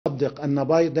يصدق أن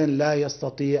بايدن لا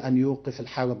يستطيع أن يوقف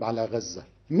الحرب على غزة؟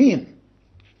 مين؟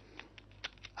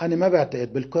 أنا ما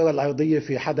بعتقد بالكرة الأرضية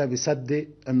في حدا بيصدق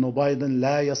أنه بايدن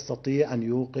لا يستطيع أن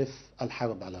يوقف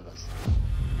الحرب على غزة.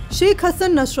 Sheikh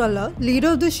Hassan Nasrallah, leader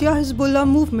of the Shia Hezbollah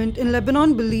movement in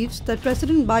Lebanon, believes that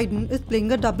President Biden is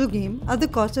playing a double game at the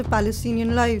cost of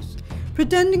Palestinian lives,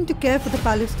 pretending to care for the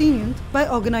Palestinians by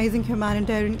organizing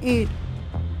humanitarian aid,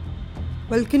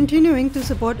 while continuing to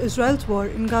support Israel's war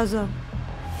in Gaza.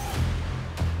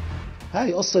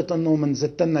 هاي قصة أنه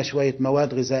منزلتنا شوية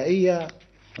مواد غذائية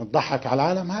نضحك على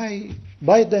العالم. هاي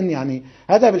بايدن يعني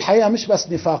هذا بالحقيقة مش بس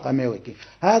نفاق أمريكي،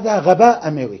 هذا غباء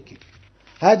أمريكي.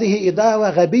 هذه إدارة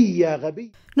غبية.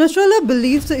 Nasrallah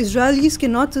believes the Israelis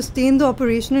cannot sustain the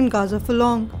operation in Gaza for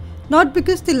long, not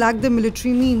because they lack the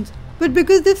military means, but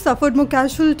because they've suffered more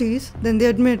casualties than they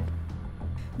admit.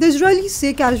 The Israelis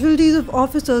say casualties of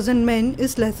officers and men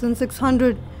is less than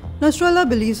 600. Nasrallah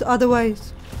believes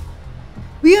otherwise.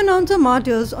 We announce our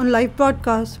martyrs on live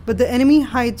broadcasts, but the enemy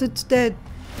hides its dead,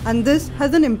 and this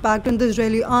has an impact on the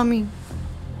Israeli army.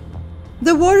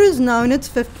 The war is now in its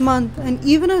 5th month, and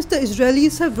even as the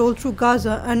Israelis have rolled through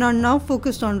Gaza and are now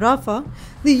focused on Rafah,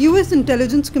 the US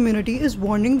intelligence community is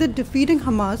warning that defeating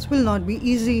Hamas will not be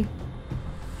easy.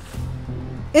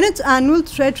 In its annual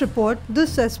threat report, the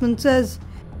assessment says,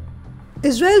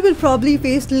 Israel will probably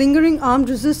face lingering armed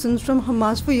resistance from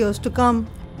Hamas for years to come.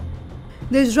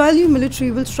 The Israeli military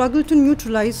will struggle to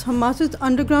neutralize Hamas's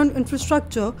underground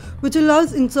infrastructure, which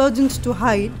allows insurgents to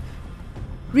hide,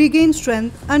 regain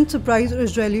strength, and surprise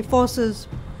Israeli forces.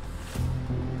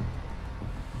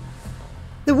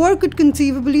 The war could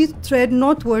conceivably thread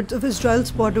northwards of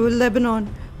Israel's border with Lebanon,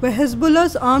 where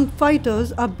Hezbollah's armed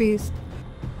fighters are based.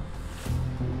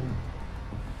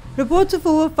 Reports of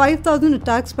over 5,000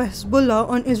 attacks by Hezbollah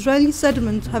on Israeli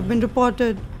settlements have been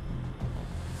reported.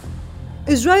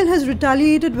 Israel has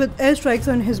retaliated with airstrikes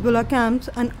on Hezbollah camps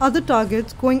and other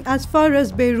targets going as far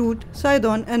as Beirut,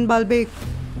 Sidon, and Baalbek.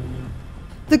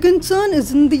 The concern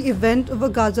is in the event of a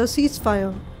Gaza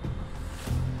ceasefire.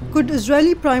 Could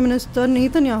Israeli Prime Minister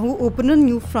Netanyahu open a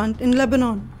new front in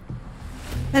Lebanon?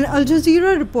 An Al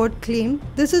Jazeera report claimed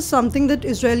this is something that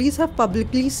Israelis have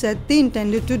publicly said they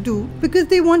intended to do because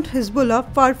they want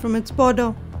Hezbollah far from its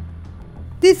border.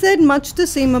 They said much the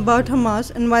same about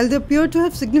Hamas, and while they appear to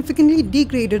have significantly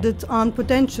degraded its armed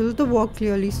potential, the war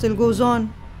clearly still goes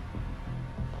on.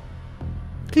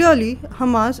 Clearly,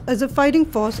 Hamas as a fighting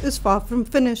force is far from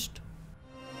finished.